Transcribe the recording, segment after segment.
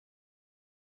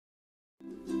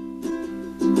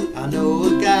I know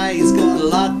a guy, he's got a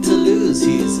lot to lose.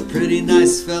 He's a pretty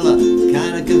nice fella,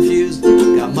 kinda confused.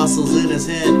 Got muscles in his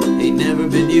head, ain't never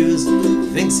been used.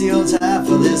 Thinks he owns half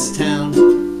of this town.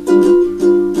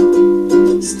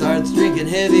 Starts drinking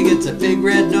heavy, gets a big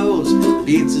red nose.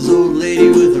 Beats his old lady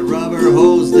with a rubber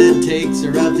hose. Then takes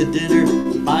her out to dinner,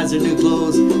 buys her new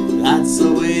clothes. That's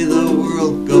the way the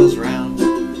world goes round.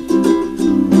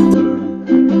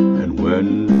 And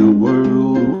when the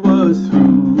world was through,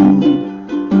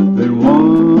 then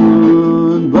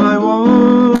one by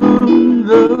one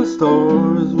the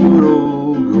stars would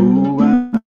all go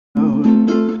out.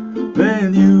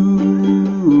 Then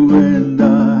you and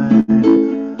I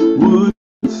would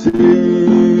simply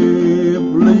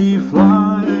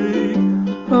fly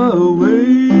away.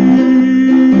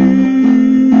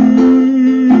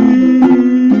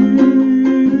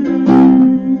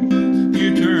 You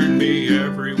turned me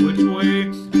every which way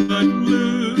but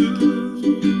blue.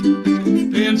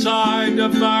 Inside the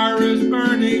fire is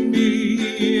burning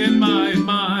me in my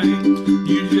mind.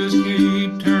 You just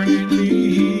keep turning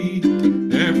me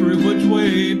every which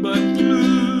way but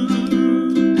blue.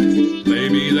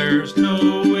 Baby, there's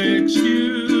no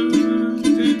excuse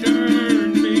to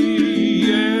turn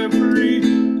me every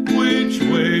which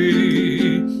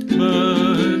way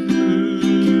but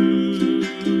blue.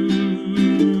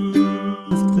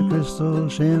 The crystal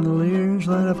chandeliers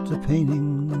light up the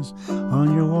paintings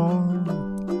on your wall.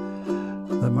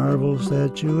 The marble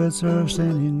statuettes are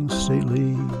standing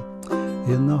stately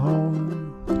in the hall.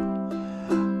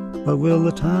 But will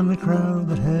the timely crowd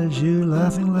that has you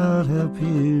laughing loud help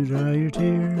you dry your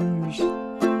tears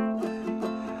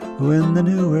when the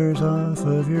dew wears off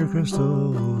of your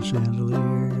crystal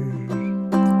chandeliers?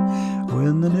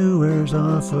 When the dew wears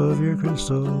off of your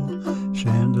crystal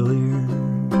chandeliers.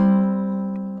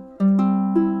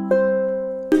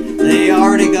 They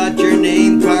already got your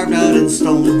name carved out in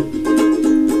stone.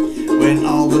 When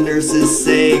all the nurses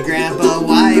say, Grandpa,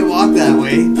 why you walk that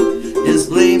way? Just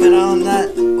blame it on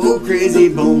that old crazy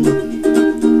bone.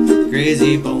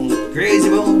 Crazy bone, crazy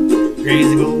bone,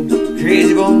 crazy bone,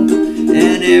 crazy bone.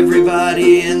 And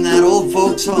everybody in that old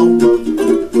folks' home,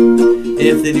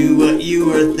 if they knew what you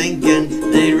were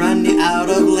thinking, they'd run you out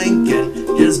of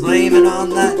Lincoln. Just blame it on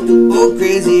that old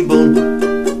crazy bone.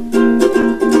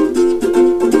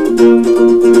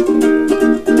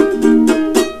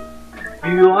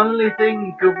 You only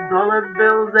think of dollar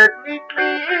bills that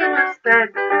neatly in a stack,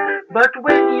 but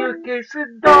when you kiss a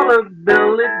dollar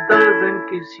bill, it doesn't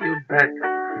kiss you back.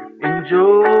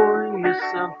 Enjoy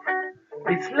yourself,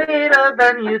 it's later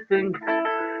than you think.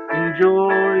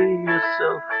 Enjoy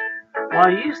yourself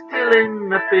while you're still in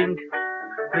the pink.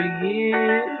 The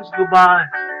years go by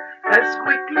as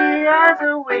quickly as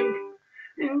a wink.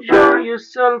 Enjoy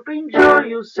yourself,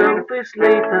 it's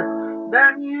later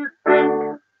than you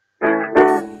think.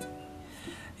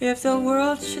 If the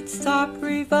world should stop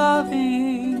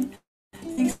revolving,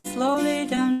 things slowly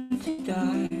down to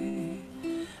die,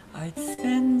 I'd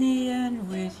spend the end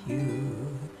with you.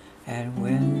 And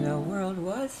when the world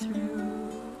was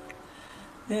through,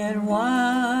 then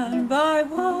one by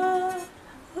one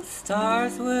the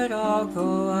stars would all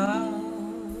go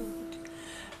out.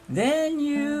 Then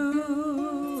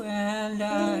you and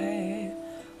I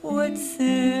would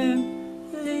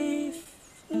simply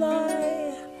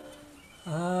fly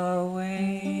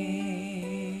away.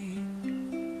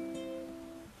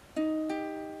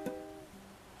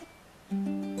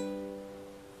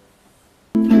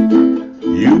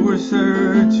 You were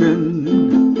searching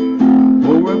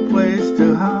for a place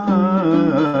to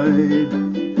hide,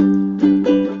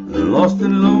 lost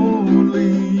and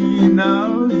lonely.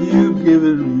 Now you've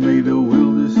given me the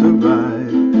will to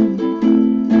survive.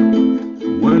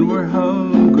 When we're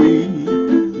hungry,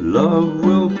 love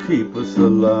will keep us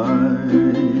alive.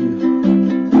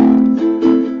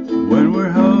 When we're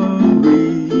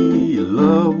hungry,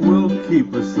 love will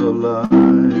keep us alive.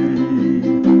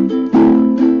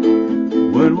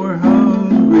 When we're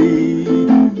hungry,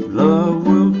 love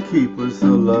will keep us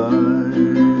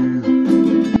alive.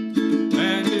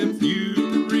 And if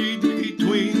you read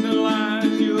between the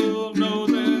lines, you'll know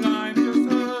that I'm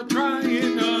just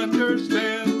trying to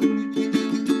understand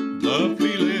the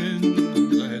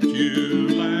feelings that you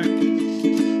lack.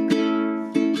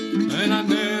 And I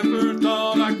never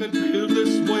thought I could feel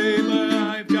this way, but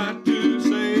I've got to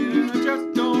say I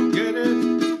just don't get it.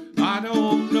 I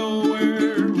don't know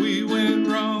where we went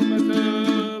wrong, but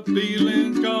the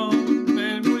feeling's gone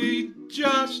and we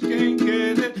just can't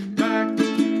get it back.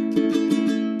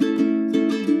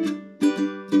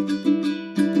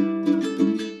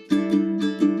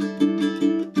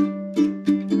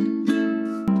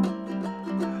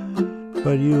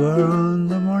 But you are on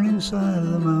the morning side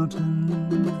of the mountain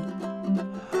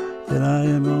than I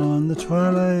am on the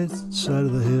twilight side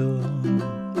of the hill.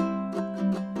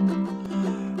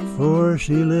 For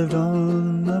she lived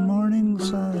on the morning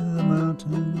side of the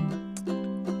mountain,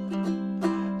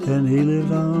 and he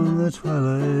lived on the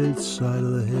twilight side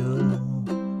of the hill.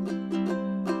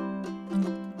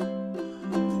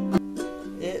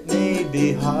 It may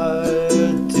be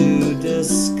hard to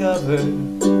discover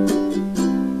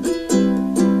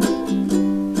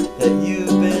that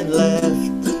you've been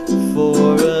left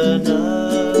for another,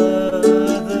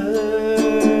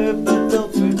 but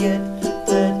don't forget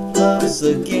that love's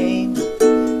a game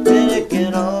and it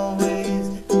can always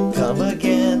come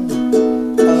again.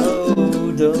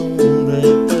 Oh, don't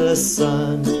let the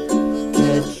sun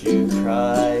catch you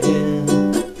crying.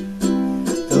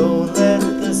 Don't let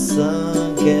the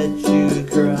sun catch you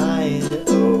crying.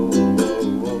 Oh,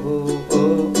 oh, oh,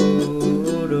 oh, oh,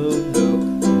 no, no,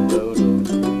 no,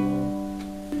 no.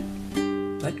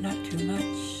 But not too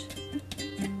much.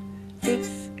 If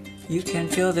you can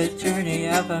fill this journey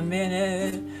of a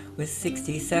minute with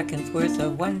 60 seconds worth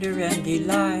of wonder and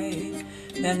delight,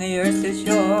 then the earth is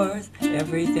yours,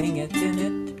 everything that's in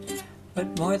it.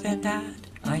 But more than that,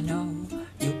 I know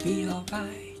you'll be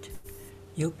alright.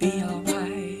 You'll be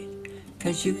alright.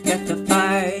 'Cause you got the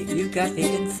fight, you got the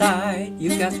inside,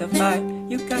 you got the fight,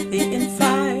 you got the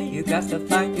inside, you got the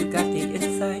fight, you got the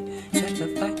inside, you got the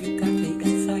fight, you got the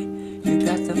inside, you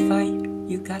got the fight,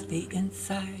 you got the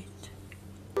inside.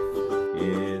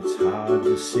 It's hard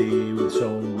to see with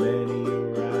so many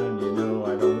around. You know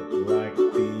I don't like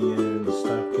being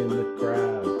stuck in the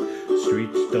crowd.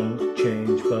 Streets don't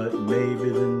change, but maybe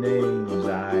the names.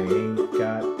 I ain't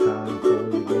got time for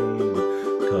the game,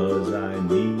 'cause I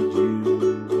need you.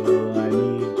 Oh, I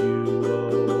need you.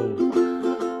 Oh,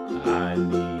 I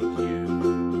need you.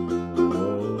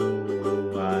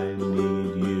 Oh, I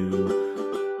need you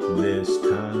this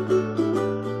time.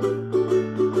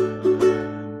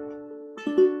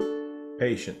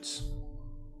 Patience.